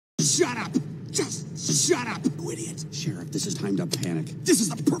Shut up! Just shut up, you idiot! Sheriff, this is time to panic. This is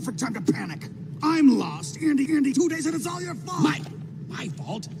the perfect time to panic. I'm lost, Andy, 2 days and it's all your fault. My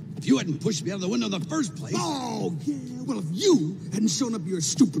fault? If you hadn't pushed me out of the window in the first place. Oh, yeah. Well, if you hadn't shown up your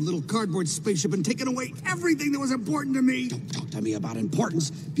stupid little cardboard spaceship and taken away everything that was important to me. Don't talk to me about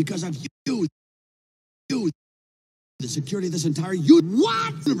importance because of you. The security of this entire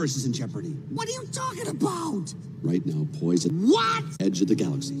universe is in jeopardy. What are you talking about? Right now, poison. What? Edge of the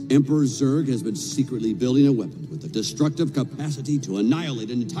galaxy. Emperor Zurg has been secretly building a weapon with the destructive capacity to annihilate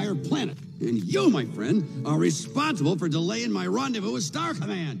an entire planet. And you, my friend, are responsible for delaying my rendezvous with Star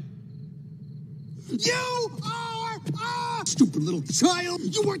Command. You are stupid little child.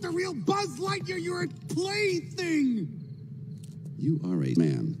 You weren't the real Buzz Lightyear. You're a plaything. You are a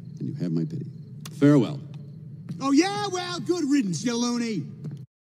man, and you have my pity. Farewell. Oh, yeah? Well, good riddance, you loony.